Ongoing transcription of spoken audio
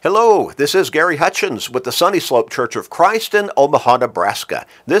Hello, this is Gary Hutchins with the Sunny Slope Church of Christ in Omaha, Nebraska.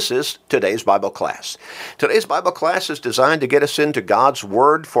 This is today's Bible class. Today's Bible class is designed to get us into God's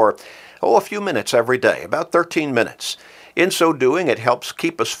Word for, a few minutes every day, about 13 minutes. In so doing, it helps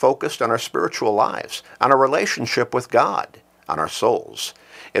keep us focused on our spiritual lives, on our relationship with God, on our souls.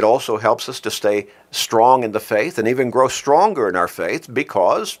 It also helps us to stay strong in the faith and even grow stronger in our faith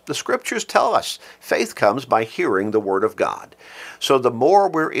because the Scriptures tell us faith comes by hearing the Word of God. So the more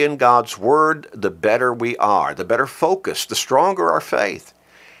we're in God's Word, the better we are, the better focused, the stronger our faith.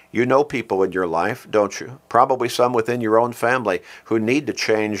 You know people in your life, don't you? Probably some within your own family who need to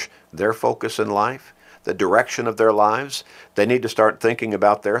change their focus in life, the direction of their lives. They need to start thinking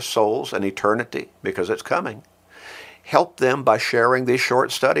about their souls and eternity because it's coming. Help them by sharing these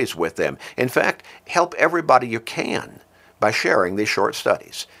short studies with them. In fact, help everybody you can by sharing these short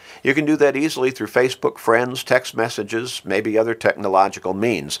studies. You can do that easily through Facebook friends, text messages, maybe other technological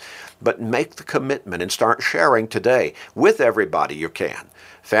means. But make the commitment and start sharing today with everybody you can.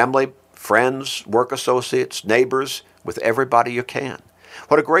 Family, friends, work associates, neighbors, with everybody you can.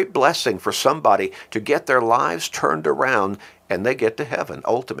 What a great blessing for somebody to get their lives turned around and they get to heaven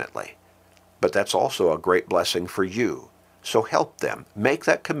ultimately. But that's also a great blessing for you. So help them. Make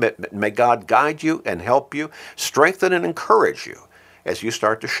that commitment. May God guide you and help you, strengthen and encourage you as you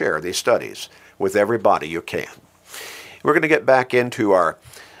start to share these studies with everybody you can. We're going to get back into our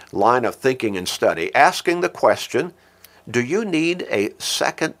line of thinking and study, asking the question, do you need a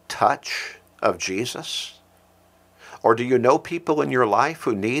second touch of Jesus? Or do you know people in your life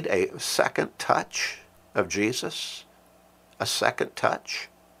who need a second touch of Jesus? A second touch?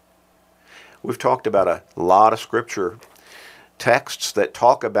 We've talked about a lot of scripture texts that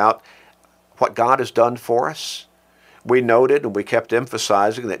talk about what God has done for us. We noted and we kept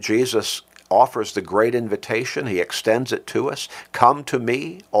emphasizing that Jesus offers the great invitation. He extends it to us. Come to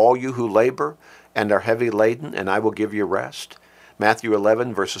me, all you who labor and are heavy laden, and I will give you rest. Matthew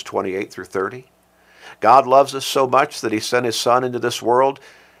 11, verses 28 through 30. God loves us so much that he sent his Son into this world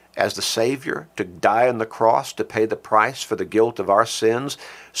as the Savior to die on the cross to pay the price for the guilt of our sins,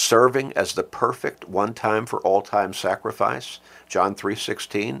 serving as the perfect one-time for all-time sacrifice. John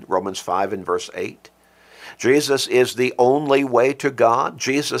 3:16, Romans 5 and verse 8. Jesus is the only way to God.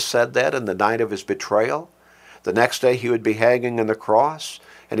 Jesus said that in the night of his betrayal. The next day he would be hanging on the cross,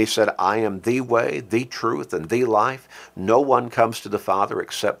 and he said, I am the way, the truth, and the life. No one comes to the Father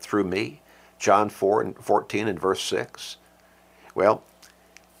except through me. John 4:14 and verse 6. Well,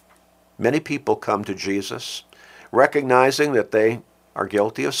 many people come to Jesus recognizing that they are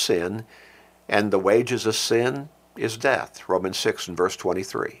guilty of sin, and the wages of sin is death, Romans 6 and verse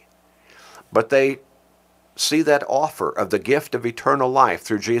 23. But they see that offer of the gift of eternal life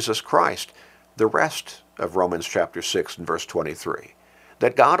through Jesus Christ, the rest of Romans chapter 6 and verse 23,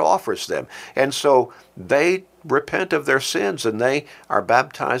 that God offers them. And so they repent of their sins and they are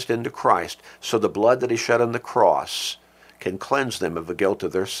baptized into Christ, so the blood that he shed on the cross can cleanse them of the guilt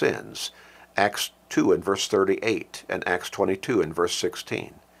of their sins. Acts 2 and verse 38 and Acts 22 and verse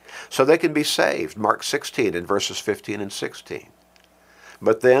 16. So they can be saved, Mark 16 and verses 15 and 16.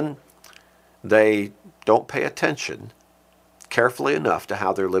 But then they don't pay attention carefully enough to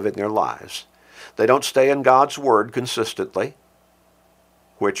how they're living their lives. They don't stay in God's Word consistently,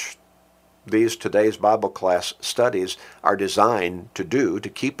 which today's Bible class studies are designed to do, to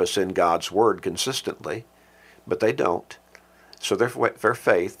keep us in God's Word consistently, but they don't. So their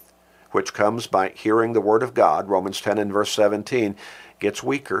faith, which comes by hearing the Word of God, Romans 10 and verse 17, gets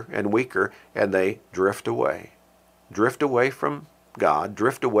weaker and weaker, and they drift away. Drift away from God,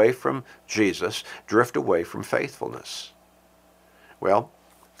 drift away from Jesus, drift away from faithfulness. Well,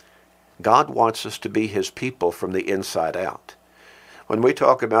 God wants us to be his people from the inside out. When we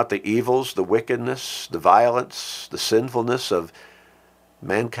talk about the evils, the wickedness, the violence, the sinfulness of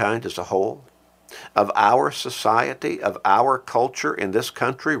mankind as a whole, of our society, of our culture in this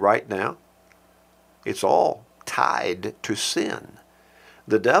country right now, it's all tied to sin.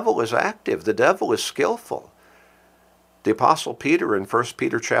 The devil is active. The devil is skillful. The Apostle Peter in 1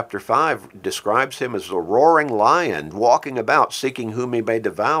 Peter chapter 5 describes him as a roaring lion walking about seeking whom he may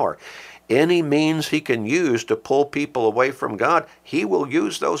devour. Any means he can use to pull people away from God, he will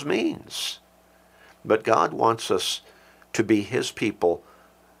use those means. But God wants us to be his people,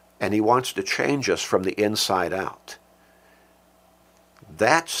 and he wants to change us from the inside out.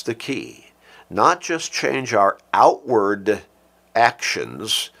 That's the key. Not just change our outward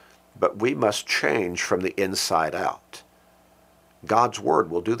actions, but we must change from the inside out. God's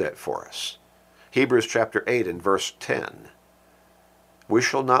Word will do that for us. Hebrews chapter 8 and verse 10. We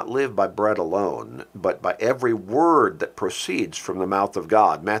shall not live by bread alone, but by every word that proceeds from the mouth of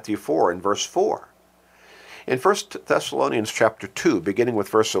God. Matthew 4 and verse 4. In 1 Thessalonians chapter 2, beginning with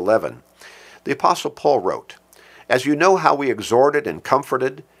verse 11, the Apostle Paul wrote, "As you know how we exhorted and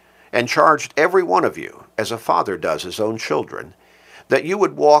comforted and charged every one of you, as a father does his own children, that you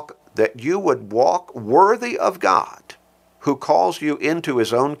would walk worthy of God, who calls you into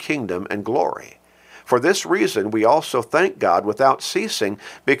his own kingdom and glory. For this reason we also thank God without ceasing,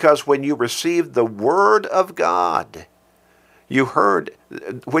 because when you received the word of God,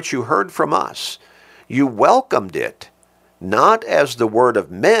 which you heard from us, you welcomed it, not as the word of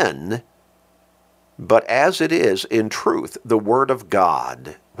men, but as it is in truth the word of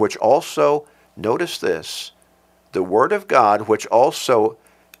God, which also," notice this, "the word of God, which also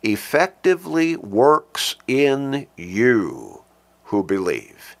effectively works in you who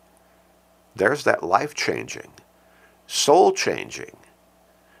believe." There's that life-changing, soul-changing,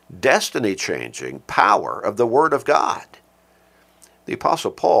 destiny-changing power of the Word of God. The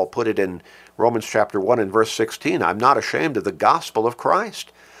Apostle Paul put it in Romans chapter 1 and verse 16, "I'm not ashamed of the gospel of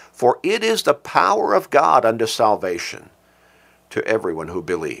Christ, for it is the power of God unto salvation to everyone who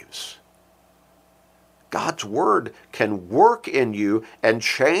believes." God's Word can work in you and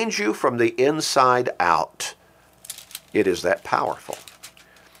change you from the inside out. It is that powerful.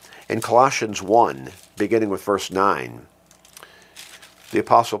 In Colossians 1, beginning with verse 9, the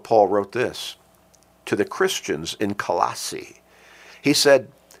Apostle Paul wrote this to the Christians in Colossae. He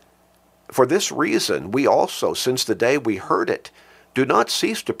said, "For this reason we also, since the day we heard it, do not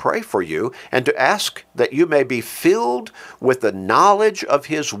cease to pray for you and to ask that you may be filled with the knowledge of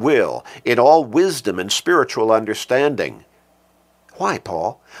his will in all wisdom and spiritual understanding." Why,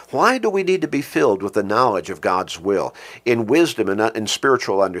 Paul? Why do we need to be filled with the knowledge of God's will in wisdom and in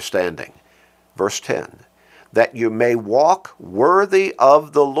spiritual understanding? Verse 10, "That you may walk worthy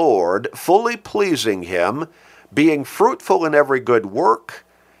of the Lord, fully pleasing him, being fruitful in every good work,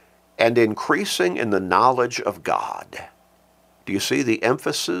 and increasing in the knowledge of God." Do you see the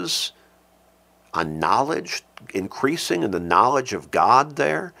emphasis on knowledge, increasing in the knowledge of God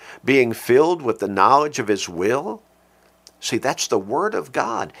there? Being filled with the knowledge of his will? See, that's the Word of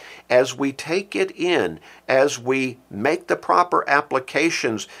God. As we take it in, as we make the proper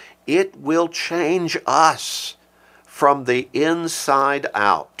applications, it will change us from the inside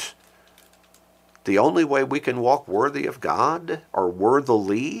out. The only way we can walk worthy of God, or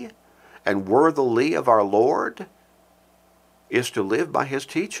worthily, and worthily of our Lord, is to live by his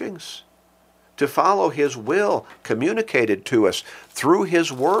teachings, to follow his will communicated to us through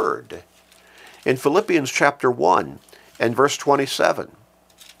his Word. In Philippians chapter 1, and verse 27.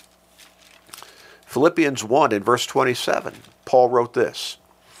 Philippians 1 and verse 27, Paul wrote this,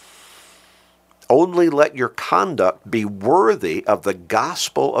 "Only let your conduct be worthy of the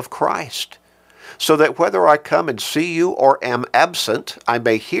gospel of Christ, so that whether I come and see you or am absent, I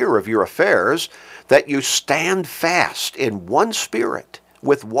may hear of your affairs, that you stand fast in one spirit,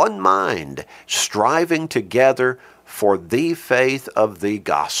 with one mind, striving together for the faith of the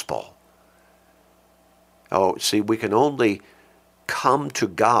gospel." Oh, see, we can only come to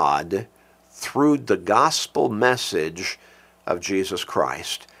God through the gospel message of Jesus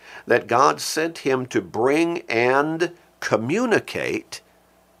Christ, that God sent him to bring and communicate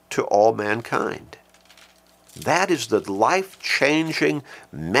to all mankind. That is the life-changing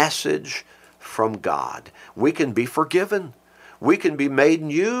message from God. We can be forgiven. We can be made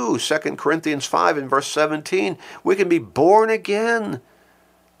new, 2 Corinthians 5 and verse 17. We can be born again,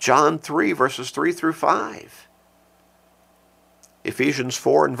 John 3, verses 3 through 5. Ephesians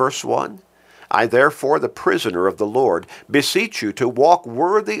 4 and verse 1. "I therefore, the prisoner of the Lord, beseech you to walk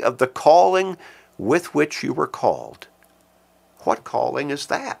worthy of the calling with which you were called." What calling is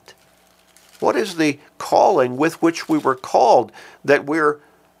that? What is the calling with which we were called that we're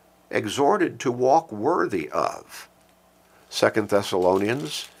exhorted to walk worthy of? 2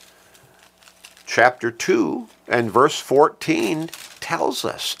 Thessalonians chapter 2 and verse 14 tells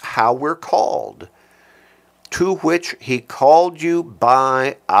us how we're called. "To which he called you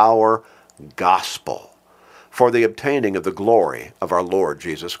by our gospel, for the obtaining of the glory of our Lord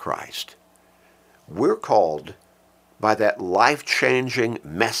Jesus Christ." We're called by that life-changing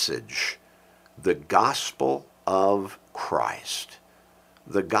message, the gospel of Christ.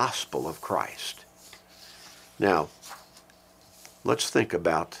 The gospel of Christ. Now, let's think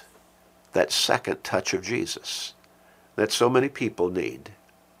about that second touch of Jesus that so many people need.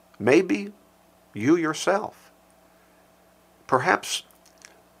 Maybe you yourself. Perhaps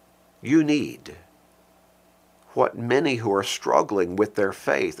you need what many who are struggling with their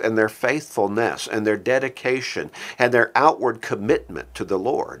faith and their faithfulness and their dedication and their outward commitment to the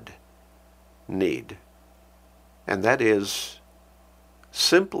Lord need. And that is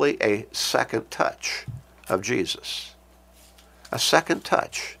simply a second touch of Jesus. A second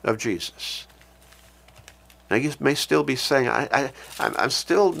touch of Jesus. Now you may still be saying, I'm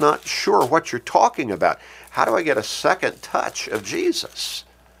still not sure what you're talking about. How do I get a second touch of Jesus?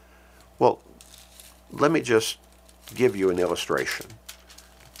 Well, let me just give you an illustration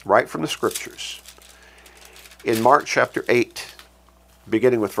right from the Scriptures. In Mark chapter 8,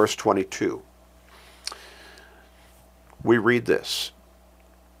 beginning with verse 22, we read this.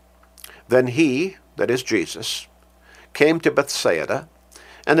 Then he, that is Jesus, came to Bethsaida,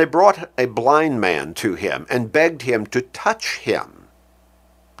 and they brought a blind man to him and begged him to touch him.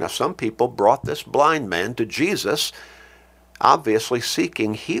 Now some people brought this blind man to Jesus, obviously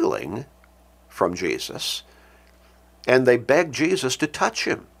seeking healing from Jesus, and they begged Jesus to touch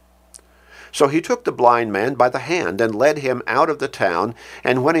him. So he took the blind man by the hand and led him out of the town,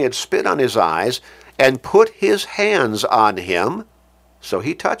 and when he had spit on his eyes and put his hands on him, so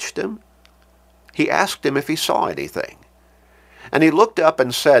he touched him, he asked him if he saw anything. And he looked up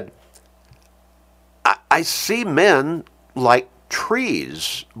and said, I see men like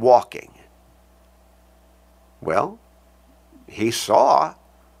trees walking. Well, he saw,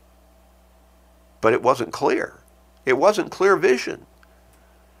 but it wasn't clear. It wasn't clear vision.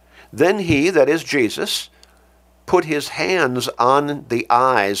 Then he, that is Jesus, put his hands on the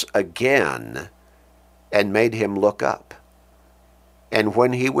eyes again and made him look up. And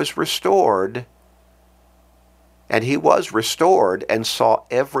when he was restored, and saw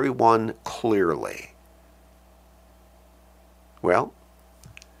everyone clearly. Well,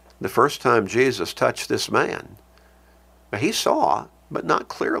 the first time Jesus touched this man, he saw, but not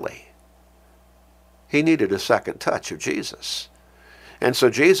clearly. He needed a second touch of Jesus. And so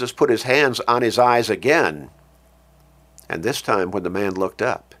Jesus put his hands on his eyes again. And this time when the man looked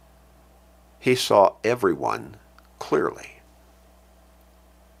up, he saw everyone clearly.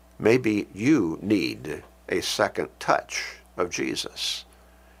 Maybe you need a second touch of Jesus.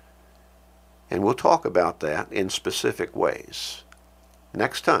 And we'll talk about that in specific ways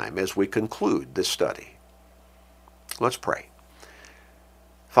next time as we conclude this study. Let's pray.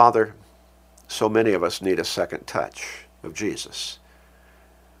 Father, so many of us need a second touch of Jesus.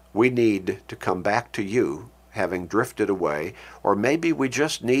 We need to come back to you, having drifted away, or maybe we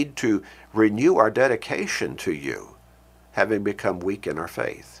just need to renew our dedication to you, having become weak in our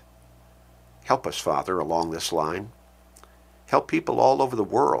faith. Help us, Father, along this line. Help people all over the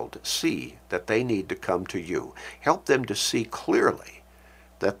world see that they need to come to you. Help them to see clearly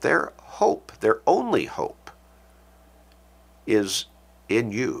that their hope, their only hope, is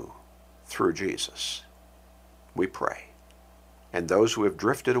in you through Jesus. We pray. And those who have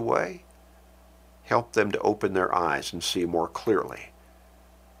drifted away, help them to open their eyes and see more clearly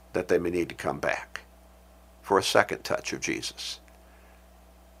that they may need to come back for a second touch of Jesus.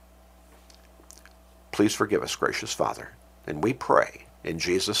 Please forgive us, gracious Father, and we pray in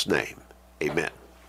Jesus' name. Amen.